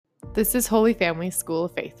This is Holy Family School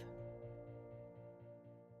of Faith.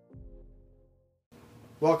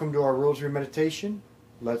 Welcome to our Rosary Meditation.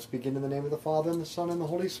 Let's begin in the name of the Father, and the Son, and the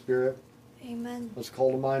Holy Spirit. Amen. Let's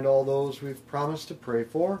call to mind all those we've promised to pray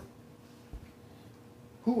for.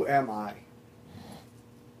 Who am I?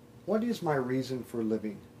 What is my reason for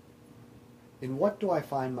living? In what do I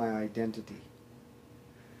find my identity?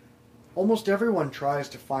 Almost everyone tries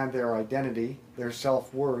to find their identity, their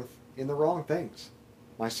self-worth, in the wrong things,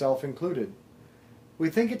 myself included. We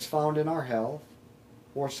think it's found in our health,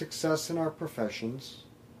 or success in our professions,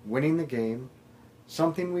 winning the game,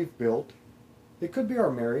 something we've built. It could be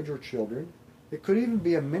our marriage or children. It could even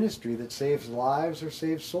be a ministry that saves lives or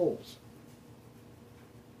saves souls.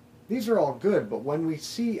 These are all good, but when we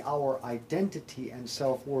see our identity and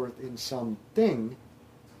self-worth in something,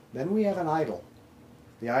 then we have an idol.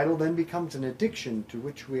 The idol then becomes an addiction to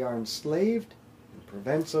which we are enslaved and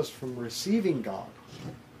prevents us from receiving God.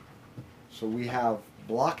 So we have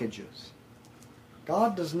blockages.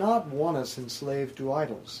 God does not want us enslaved to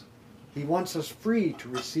idols. He wants us free to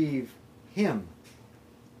receive Him.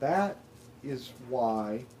 That is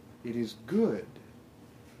why it is good,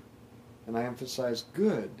 and I emphasize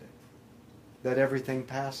good, that everything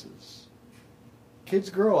passes. Kids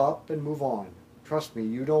grow up and move on. Trust me,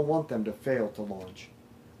 you don't want them to fail to launch.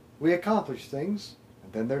 We accomplish things,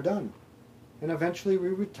 and then they're done. And eventually we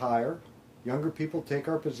retire. Younger people take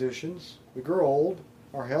our positions. We grow old.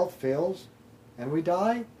 Our health fails. And we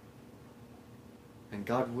die. And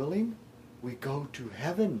God willing, we go to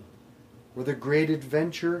heaven, where the great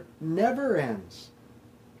adventure never ends.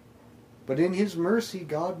 But in His mercy,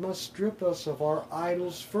 God must strip us of our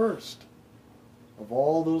idols first, of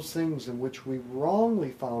all those things in which we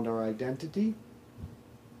wrongly found our identity.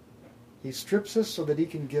 He strips us so that He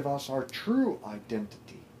can give us our true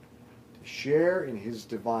identity, to share in His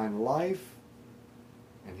divine life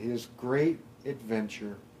and His great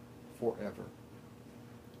adventure forever.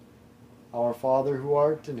 Our Father, who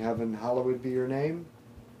art in heaven, hallowed be your name.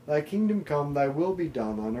 Thy kingdom come, thy will be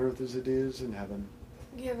done on earth as it is in heaven.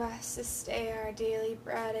 Give us this day our daily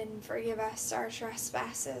bread, and forgive us our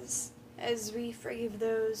trespasses, as we forgive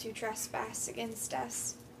those who trespass against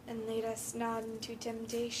us. And lead us not into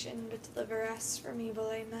temptation, but deliver us from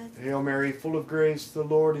evil. Amen. Hail Mary, full of grace, the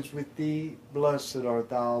Lord is with thee. Blessed art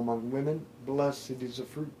thou among women. Blessed is the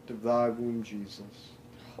fruit of thy womb, Jesus.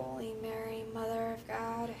 Holy Mary, Mother of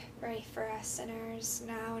God, pray for us sinners,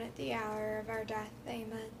 now and at the hour of our death.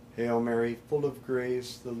 Amen. Hail Mary, full of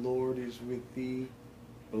grace, the Lord is with thee.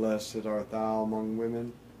 Blessed art thou among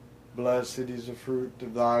women. Blessed is the fruit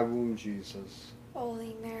of thy womb, Jesus.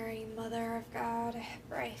 Holy Mary, Mother of God,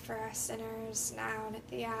 pray for us sinners, now and at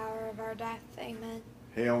the hour of our death. Amen.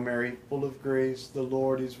 Hail Mary, full of grace, the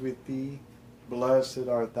Lord is with thee. Blessed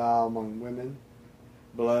art thou among women.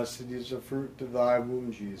 Blessed is the fruit of thy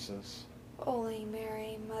womb, Jesus. Holy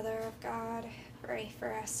Mary, Mother of God, pray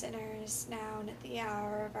for us sinners, now and at the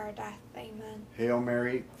hour of our death. Amen. Hail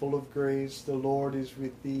Mary, full of grace, the Lord is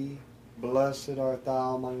with thee. Blessed art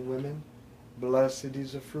thou among women. Blessed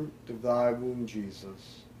is the fruit of thy womb,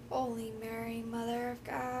 Jesus. Holy Mary, Mother of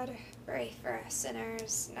God, pray for us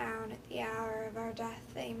sinners, now and at the hour of our death.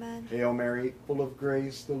 Amen. Hail Mary, full of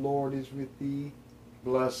grace, the Lord is with thee.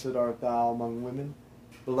 Blessed art thou among women.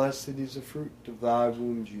 Blessed is the fruit of thy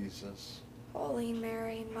womb, Jesus. Holy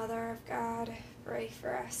Mary, Mother of God, pray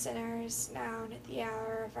for us sinners, now and at the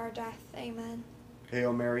hour of our death. Amen.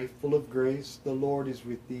 Hail Mary, full of grace, the Lord is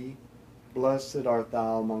with thee. Blessed art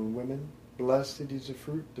thou among women. Blessed is the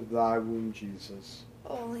fruit of thy womb, Jesus.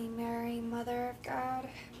 Holy Mary, Mother of God,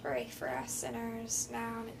 pray for us sinners,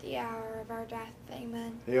 now and at the hour of our death.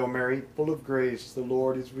 Amen. Hail Mary, full of grace, the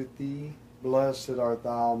Lord is with thee. Blessed art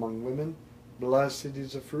thou among women. Blessed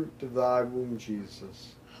is the fruit of thy womb,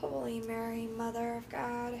 Jesus. Holy Mary, Mother of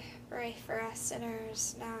God, pray for us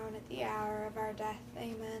sinners, now and at the hour of our death.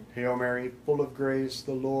 Amen. Hail Mary, full of grace,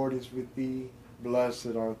 the Lord is with thee.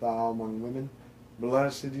 Blessed art thou among women.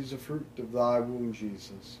 Blessed is the fruit of thy womb,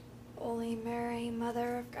 Jesus. Holy Mary,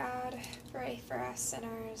 Mother of God, pray for us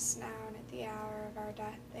sinners, now and at the hour of our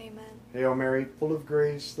death. Amen. Hail Mary, full of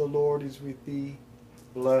grace, the Lord is with thee.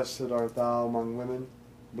 Blessed art thou among women.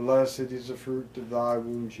 Blessed is the fruit of thy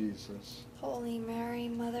womb, Jesus. Holy Mary,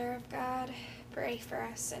 Mother of God, pray for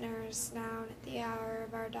us sinners, now and at the hour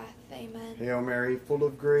of our death. Amen. Hail Mary, full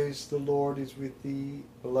of grace, the Lord is with thee.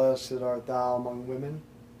 Blessed art thou among women.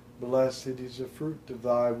 Blessed is the fruit of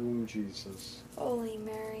thy womb, Jesus. Holy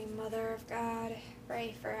Mary, Mother of God,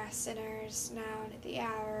 pray for us sinners, now and at the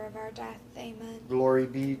hour of our death. Amen. Glory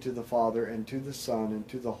be to the Father, and to the Son, and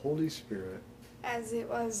to the Holy Spirit. As it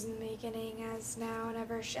was in the beginning, as now, and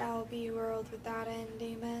ever shall be, world without end.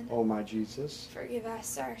 Amen. O my Jesus, Forgive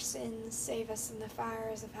us our sins, save us from the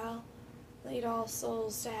fires of hell. Lead all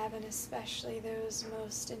souls to heaven, especially those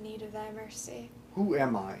most in need of thy mercy. who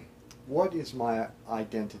am I? What is my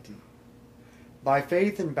identity? By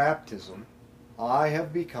faith in baptism, I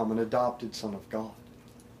have become an adopted son of God.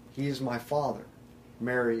 He is my father.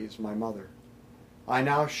 Mary is my mother. I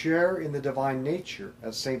now share in the divine nature,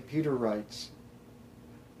 as St. Peter writes,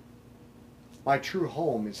 my true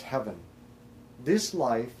home is heaven. This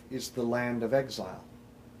life is the land of exile.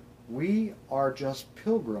 We are just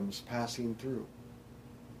pilgrims passing through.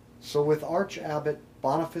 So with Archabbot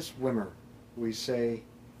Boniface Wimmer, we say,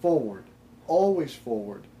 forward, always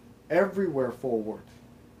forward, everywhere forward.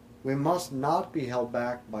 We must not be held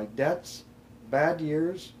back by debts, bad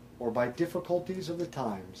years, or by difficulties of the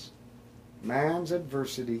times. Man's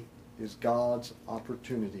adversity is God's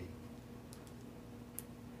opportunity.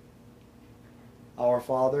 Our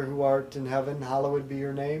Father, who art in heaven, hallowed be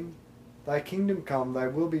your name. Thy kingdom come, thy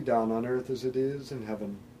will be done on earth as it is in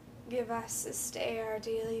heaven. Give us this day our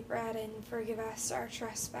daily bread, and forgive us our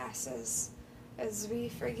trespasses, as we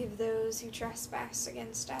forgive those who trespass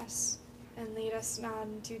against us. And lead us not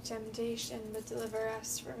into temptation, but deliver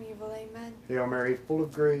us from evil. Amen. Hail Mary, full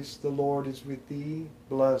of grace, the Lord is with thee.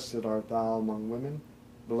 Blessed art thou among women.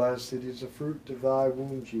 Blessed is the fruit of thy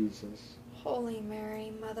womb, Jesus. Holy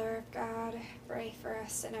Mary, Mother of God, pray for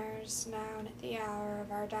us sinners, now and at the hour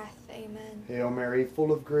of our death. Amen. Hail Mary,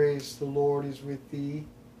 full of grace, the Lord is with thee.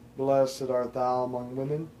 Blessed art thou among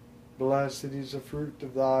women. Blessed is the fruit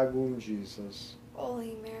of thy womb, Jesus.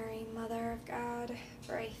 Holy Mary, Mother of God,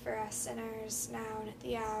 pray for us sinners, now and at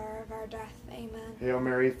the hour of our death. Amen. Hail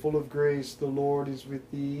Mary, full of grace, the Lord is with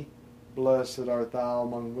thee. Blessed art thou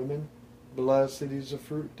among women. Blessed is the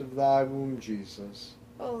fruit of thy womb, Jesus.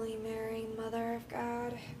 Holy Mary, Mother of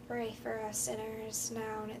God, pray for us sinners,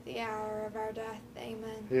 now and at the hour of our death.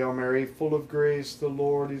 Amen. Hail Mary, full of grace, the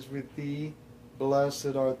Lord is with thee.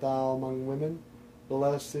 Blessed art thou among women.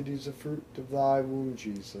 Blessed is the fruit of thy womb,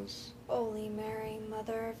 Jesus. Holy Mary,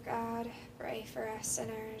 Mother of God, pray for us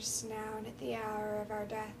sinners, now and at the hour of our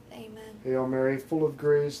death. Amen. Hail Mary, full of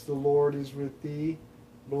grace, the Lord is with thee.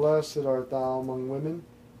 Blessed art thou among women.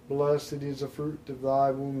 Blessed is the fruit of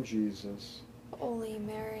thy womb, Jesus. Holy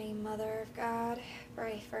Mary, Mother of God,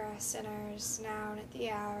 pray for us sinners, now and at the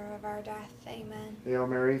hour of our death. Amen. Hail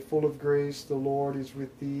Mary, full of grace, the Lord is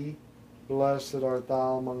with thee. Blessed art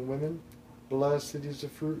thou among women. Blessed is the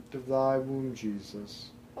fruit of thy womb, Jesus.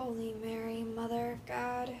 Holy Mary, Mother of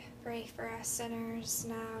God, pray for us sinners,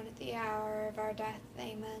 now and at the hour of our death.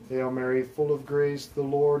 Amen. Hail Mary, full of grace, the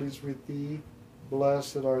Lord is with thee.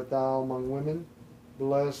 Blessed art thou among women.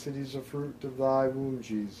 Blessed is the fruit of thy womb,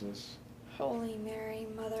 Jesus. Holy Mary,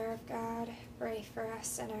 Mother of God, pray for us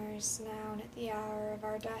sinners, now and at the hour of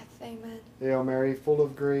our death. Amen. Hail Mary, full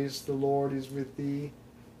of grace, the Lord is with thee.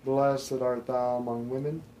 Blessed art thou among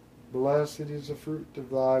women. Blessed is the fruit of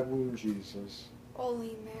thy womb, Jesus.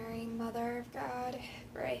 Holy Mary, Mother of God,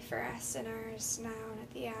 pray for us sinners, now and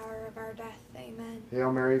at the hour of our death. Amen.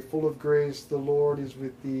 Hail Mary, full of grace, the Lord is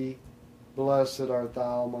with thee. Blessed art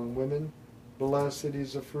thou among women. Blessed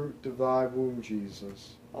is the fruit of thy womb,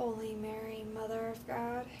 Jesus. Holy Mary, Mother of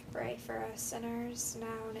God, pray for us sinners,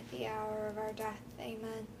 now and at the hour of our death.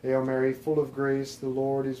 Amen. Hail Mary, full of grace, the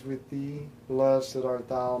Lord is with thee. Blessed art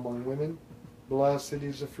thou among women. Blessed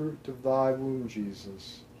is the fruit of thy womb,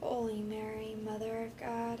 Jesus. Holy Mary, Mother of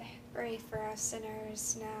God, pray for us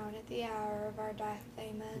sinners, now and at the hour of our death.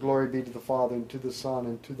 Amen. Glory be to the Father, and to the Son,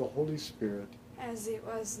 and to the Holy Spirit. As it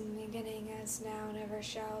was in the beginning, as now, and ever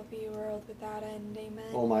shall be, world without end. Amen.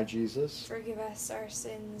 O my Jesus, Forgive us our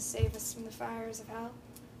sins, save us from the fires of hell.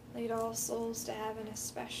 Lead all souls to heaven,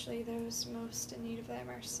 especially those most in need of thy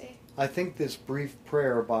mercy. I think this brief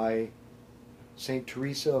prayer by St.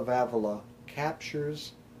 Teresa of Avila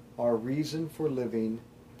captures our reason for living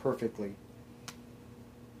perfectly.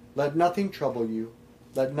 Let nothing trouble you.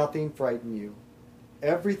 Let nothing frighten you.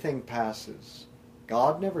 Everything passes.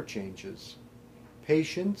 God never changes.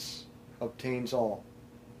 Patience obtains all.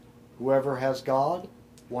 Whoever has God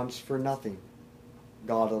wants for nothing.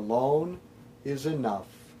 God alone is enough.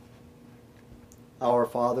 Our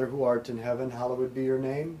Father, who art in heaven, hallowed be your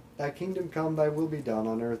name. Thy kingdom come, thy will be done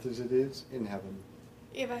on earth as it is in heaven.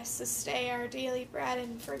 Give us this day our daily bread,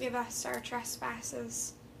 and forgive us our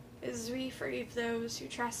trespasses, as we forgive those who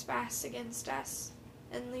trespass against us.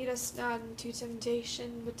 And lead us not into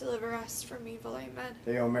temptation, but deliver us from evil. Amen.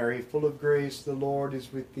 Hail Mary, full of grace, the Lord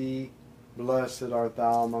is with thee. Blessed art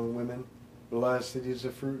thou among women. Blessed is the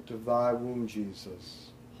fruit of thy womb, Jesus.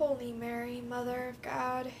 Holy Mary, Mother of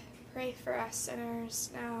God, pray for us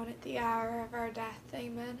sinners, now and at the hour of our death.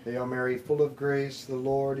 Amen. Hail Mary, full of grace, the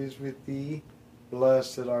Lord is with thee.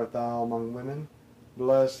 Blessed art thou among women.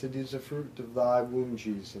 Blessed is the fruit of thy womb,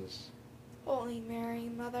 Jesus. Holy Mary,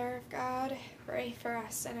 Mother of God, pray for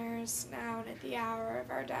us sinners, now and at the hour of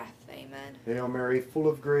our death. Amen. Hail Mary, full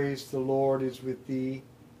of grace, the Lord is with thee.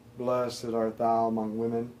 Blessed art thou among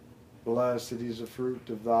women. Blessed is the fruit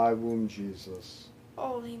of thy womb, Jesus.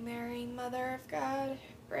 Holy Mary, Mother of God,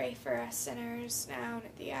 pray for us sinners, now and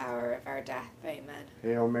at the hour of our death. Amen.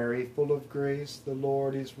 Hail Mary, full of grace, the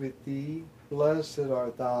Lord is with thee. Blessed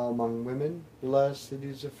art thou among women. Blessed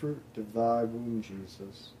is the fruit of thy womb,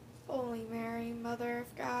 Jesus. Holy Mary, Mother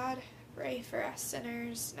of God, pray for us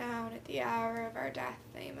sinners, now and at the hour of our death.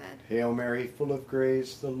 Amen. Hail Mary, full of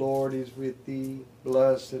grace, the Lord is with thee.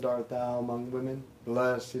 Blessed art thou among women.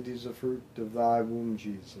 Blessed is the fruit of thy womb,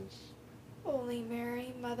 Jesus. Holy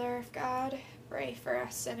Mary, Mother of God, pray for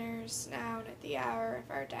us sinners, now and at the hour of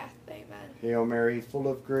our death. Amen. Hail Mary, full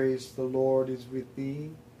of grace, the Lord is with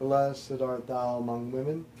thee. Blessed art thou among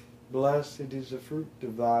women. Blessed is the fruit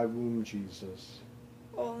of thy womb, Jesus.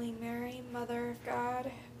 Holy Mary, Mother of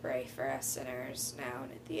God, pray for us sinners, now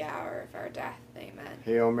and at the hour of our death. Amen.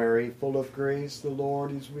 Hail Mary, full of grace, the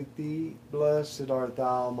Lord is with thee. Blessed art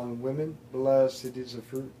thou among women. Blessed is the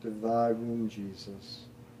fruit of thy womb, Jesus.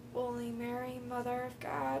 Holy Mary, Mother of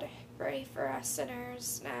God, pray for us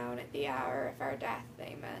sinners, now and at the hour of our death.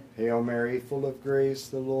 Amen. Hail Mary, full of grace,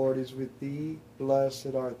 the Lord is with thee.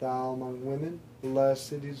 Blessed art thou among women.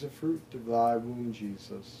 Blessed is the fruit of thy womb,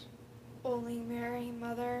 Jesus. Holy Mary,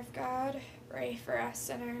 Mother of God, pray for us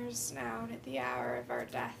sinners, now and at the hour of our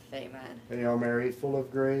death. Amen. Hail Mary, full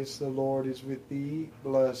of grace, the Lord is with thee.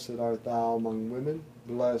 Blessed art thou among women.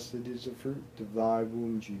 Blessed is the fruit of thy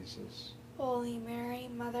womb, Jesus. Holy Mary,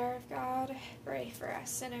 Mother of God, pray for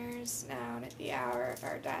us sinners, now and at the hour of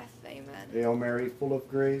our death. Amen. Hail Mary, full of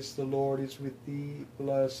grace, the Lord is with thee.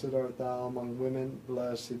 Blessed art thou among women.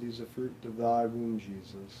 Blessed is the fruit of thy womb,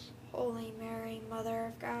 Jesus. Holy Mary, Mother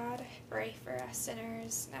of God, pray for us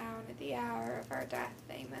sinners, now and at the hour of our death.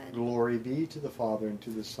 Amen. Glory be to the Father, and to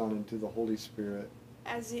the Son, and to the Holy Spirit.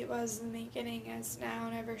 As it was in the beginning, as now,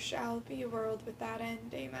 and ever shall be, world without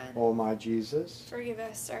end. Amen. O my Jesus, Forgive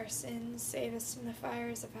us our sins, save us from the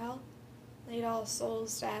fires of hell. Lead all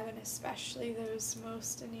souls to heaven, especially those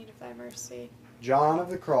most in need of thy mercy. John of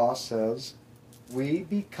the Cross says, we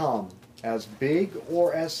become as big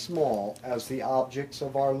or as small as the objects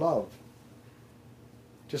of our love.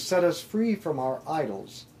 To set us free from our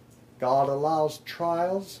idols, God allows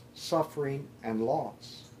trials, suffering, and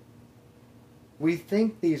loss. We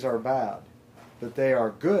think these are bad, but they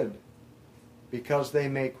are good because they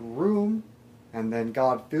make room, and then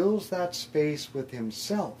God fills that space with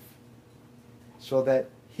Himself so that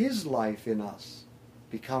His life in us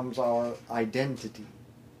becomes our identity.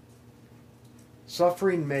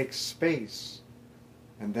 Suffering makes space,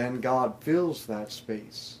 and then God fills that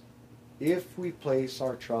space if we place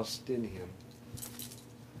our trust in Him.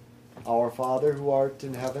 Our Father, who art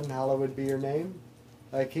in heaven, hallowed be your name.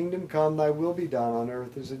 Thy kingdom come, thy will be done on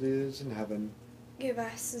earth as it is in heaven. Give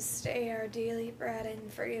us this day our daily bread,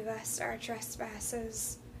 and forgive us our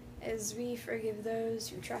trespasses, as we forgive those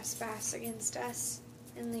who trespass against us.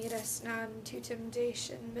 And lead us not into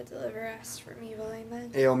temptation, but deliver us from evil.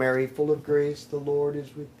 Amen. Hail Mary, full of grace, the Lord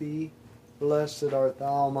is with thee. Blessed art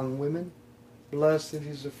thou among women. Blessed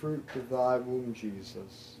is the fruit of thy womb,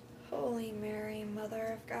 Jesus. Holy Mary,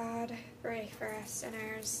 Mother of God, pray for us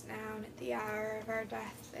sinners, now and at the hour of our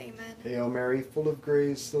death. Amen. Hail Mary, full of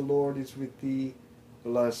grace, the Lord is with thee.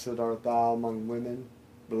 Blessed art thou among women.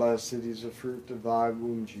 Blessed is the fruit of thy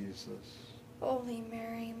womb, Jesus. Holy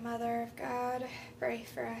Mary, Mother of God, pray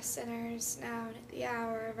for us sinners, now and at the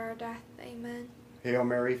hour of our death. Amen. Hail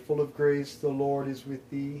Mary, full of grace, the Lord is with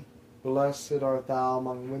thee. Blessed art thou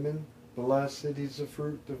among women. Blessed is the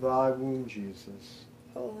fruit of thy womb, Jesus.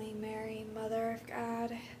 Holy Mary, Mother of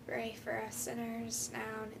God, pray for us sinners,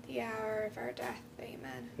 now and at the hour of our death.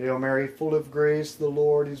 Amen. Hail Mary, full of grace, the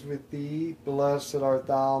Lord is with thee. Blessed art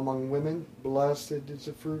thou among women. Blessed is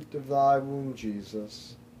the fruit of thy womb,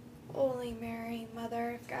 Jesus. Holy Mary,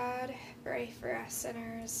 Mother of God, pray for us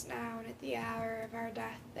sinners, now and at the hour of our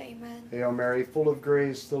death. Amen. Hail Mary, full of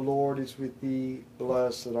grace, the Lord is with thee.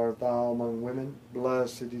 Blessed art thou among women.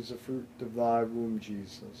 Blessed is the fruit of thy womb,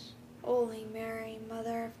 Jesus. Holy Mary,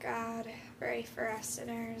 Mother of God, pray for us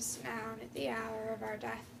sinners, now and at the hour of our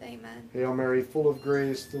death. Amen. Hail Mary, full of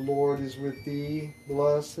grace, the Lord is with thee.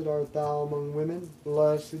 Blessed art thou among women.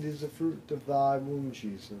 Blessed is the fruit of thy womb,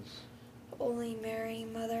 Jesus. Holy Mary,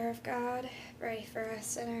 Mother of God, pray for us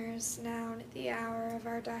sinners, now and at the hour of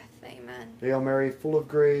our death. Amen. Hail Mary, full of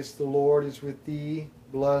grace, the Lord is with thee.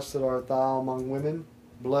 Blessed art thou among women.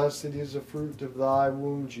 Blessed is the fruit of thy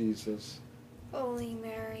womb, Jesus. Holy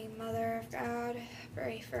Mary, Mother of God,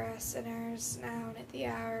 pray for us sinners, now and at the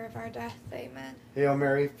hour of our death. Amen. Hail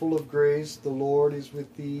Mary, full of grace, the Lord is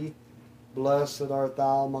with thee. Blessed art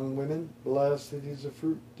thou among women. Blessed is the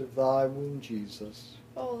fruit of thy womb, Jesus.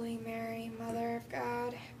 Holy Mary, Mother of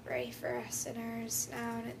God, pray for us sinners,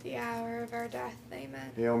 now and at the hour of our death.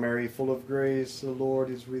 Amen. Hail Mary, full of grace, the Lord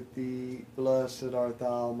is with thee. Blessed art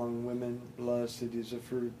thou among women. Blessed is the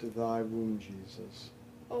fruit of thy womb, Jesus.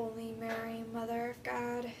 Holy Mary, Mother of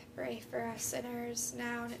God, pray for us sinners,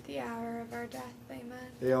 now and at the hour of our death. Amen.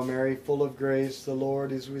 Hail Mary, full of grace, the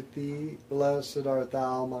Lord is with thee. Blessed art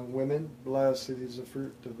thou among women. Blessed is the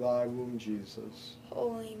fruit of thy womb, Jesus.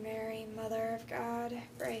 Holy Mary, Mother of God,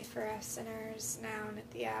 pray for us sinners, now and at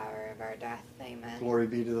the hour of our death. Amen. Glory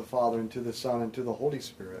be to the Father, and to the Son, and to the Holy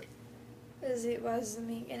Spirit. As it was in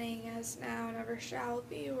the beginning, as now, and ever shall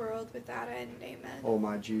be, world without end. Amen. O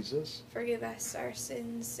my Jesus, Forgive us our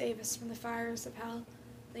sins, save us from the fires of hell.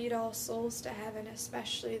 Lead all souls to heaven,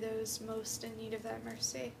 especially those most in need of thy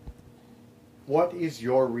mercy. what is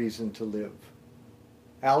your reason to live?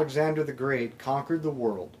 Alexander the Great conquered the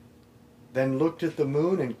world, then looked at the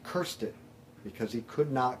moon and cursed it because he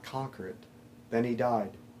could not conquer it. Then he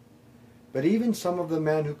died. But even some of the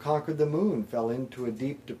men who conquered the moon fell into a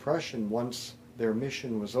deep depression once their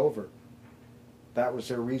mission was over. That was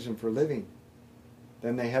their reason for living.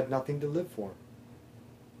 Then they had nothing to live for.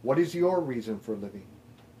 What is your reason for living?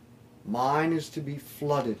 Mine is to be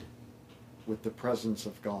flooded with the presence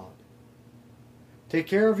of God. Take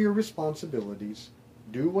care of your responsibilities.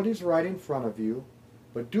 Do what is right in front of you,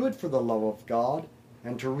 but do it for the love of God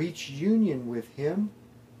and to reach union with Him.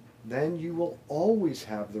 Then you will always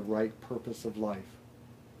have the right purpose of life.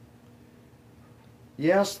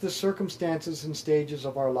 Yes, the circumstances and stages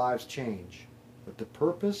of our lives change, but the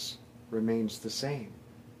purpose remains the same.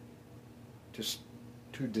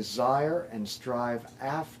 To desire and strive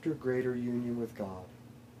after greater union with God.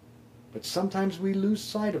 But sometimes we lose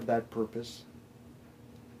sight of that purpose.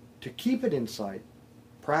 To keep it in sight,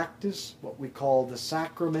 practice what we call the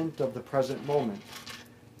sacrament of the present moment.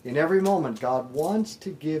 In every moment, God wants to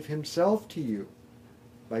give Himself to you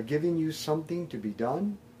by giving you something to be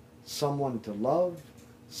done, someone to love,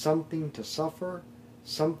 something to suffer,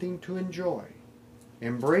 something to enjoy.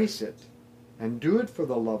 Embrace it and do it for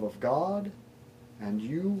the love of God, and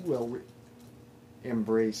you will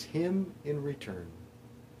embrace Him in return.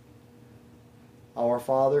 Our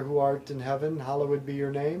Father who art in heaven, hallowed be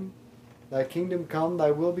your name. Thy kingdom come, thy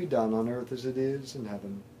will be done on earth as it is in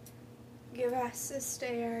heaven. Give us this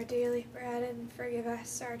day our daily bread, and forgive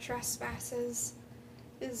us our trespasses,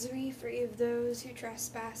 as we forgive those who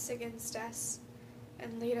trespass against us.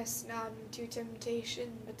 And lead us not into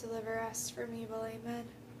temptation, but deliver us from evil. Amen.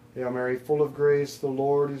 Hail Mary, full of grace, the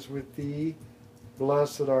Lord is with thee.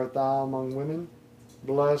 Blessed art thou among women.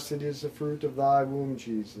 Blessed is the fruit of thy womb,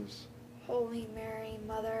 Jesus. Holy Mary,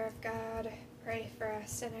 Mother of God, pray for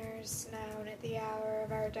us sinners, now and at the hour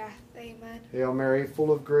of our death. Amen. Hail Mary,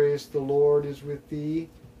 full of grace, the Lord is with thee.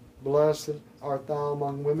 Blessed art thou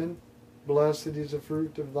among women. Blessed is the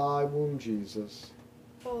fruit of thy womb, Jesus.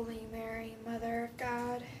 Holy Mary, Mother of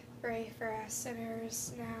God, pray for us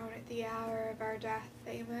sinners, now and at the hour of our death.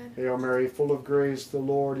 Amen. Hail Mary, full of grace, the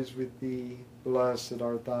Lord is with thee. Blessed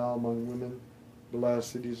art thou among women.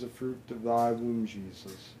 Blessed is the fruit of thy womb,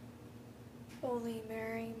 Jesus. Holy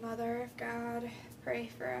Mary, Mother of God, pray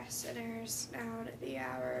for us sinners, now and at the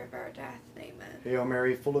hour of our death. Amen. Hail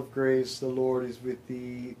Mary, full of grace, the Lord is with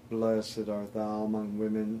thee. Blessed art thou among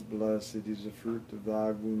women. Blessed is the fruit of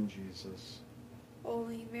thy womb, Jesus.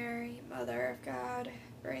 Holy Mary, Mother of God,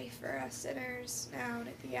 pray for us sinners, now and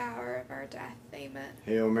at the hour of our death. Amen.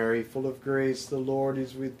 Hail Mary, full of grace, the Lord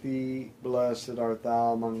is with thee. Blessed art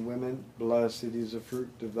thou among women. Blessed is the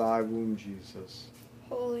fruit of thy womb, Jesus.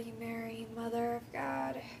 Holy Mary, Mother of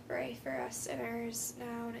God, pray for us sinners,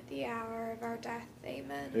 now and at the hour of our death.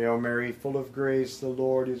 Amen. Hail Mary, full of grace, the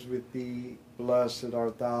Lord is with thee. Blessed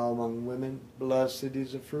art thou among women. Blessed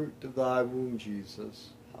is the fruit of thy womb, Jesus.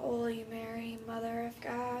 Holy Mary, Mother of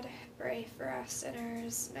God, pray for us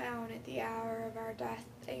sinners, now and at the hour of our death.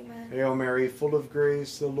 Amen. Hail Mary, full of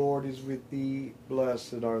grace, the Lord is with thee.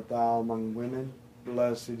 Blessed art thou among women.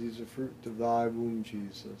 Blessed is the fruit of thy womb,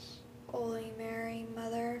 Jesus. Holy Mary,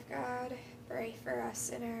 Mother of God, pray for us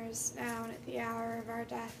sinners, now and at the hour of our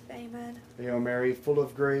death. Amen. Hail Mary, full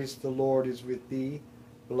of grace, the Lord is with thee.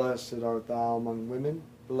 Blessed art thou among women.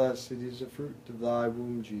 Blessed is the fruit of thy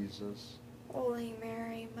womb, Jesus. Holy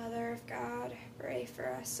Mary, Mother of God, pray for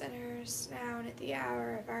us sinners, now and at the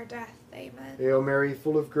hour of our death. Amen. Hail Mary,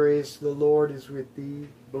 full of grace, the Lord is with thee.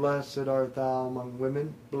 Blessed art thou among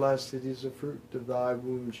women. Blessed is the fruit of thy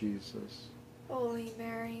womb, Jesus. Holy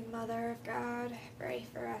Mary, Mother of God, pray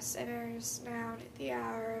for us sinners, now and at the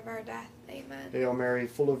hour of our death. Amen. Hail Mary,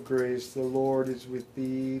 full of grace, the Lord is with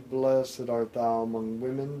thee. Blessed art thou among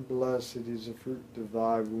women. Blessed is the fruit of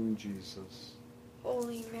thy womb, Jesus.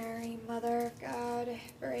 Holy Mary, Mother of God,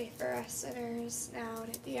 pray for us sinners, now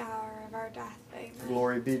and at the hour of our death. Amen.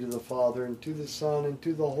 Glory be to the Father, and to the Son, and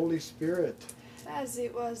to the Holy Spirit. As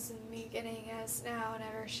it was in the beginning, as now, and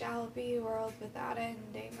ever shall be, world without end.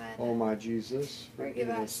 Amen. O my Jesus, Forgive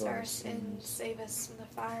us our sins, save us from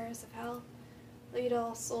the fires of hell. Lead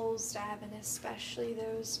all souls to heaven, especially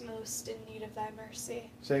those most in need of thy mercy.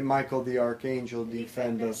 Saint Michael the Archangel,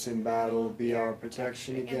 defend us in battle, be our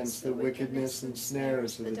protection against the wickedness and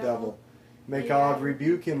snares of the devil. May God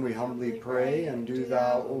rebuke him, we humbly pray, and do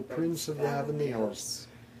thou, O Prince of the heavenly hosts,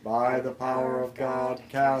 by the power of God,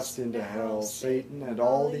 cast into hell Satan and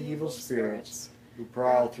all the evil spirits who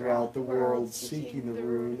prowl throughout the world, seeking the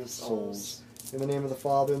ruin of souls. In the name of the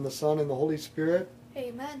Father, and the Son, and the Holy Spirit,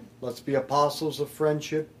 Amen. let's be apostles of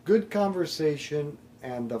friendship, good conversation,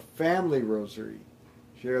 and the family rosary.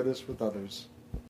 Share this with others.